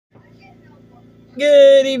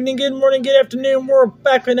Good evening, good morning, good afternoon. We're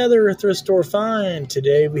back with another thrift store find.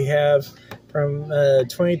 Today we have from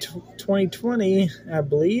 2020, I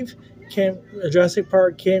believe, Jurassic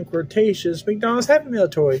Park Camp Cretaceous McDonald's Happy Meal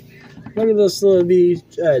toy. Look at this little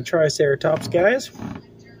Triceratops, guys.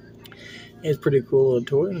 It's a pretty cool little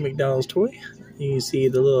toy, McDonald's toy. You can see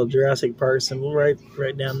the little Jurassic Park symbol right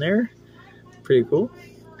down there. Pretty cool.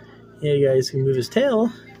 Yeah, you guys can move his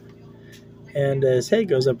tail, and his head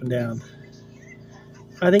goes up and down.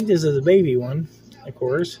 I think this is a baby one, of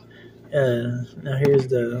course. Now here's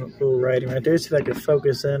the little writing right there. See if I can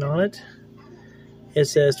focus in on it. It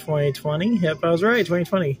says 2020. Yep, I was right,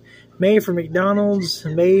 2020. Made for McDonald's,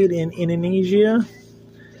 made in Indonesia.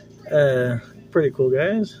 Pretty cool,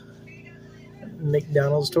 guys.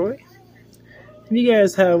 McDonald's toy. If you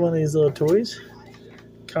guys have one of these little toys,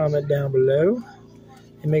 comment down below.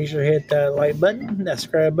 And make sure to hit that like button, that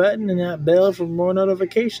subscribe button, and that bell for more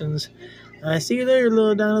notifications. I see you later,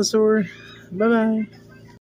 little dinosaur. Bye-bye.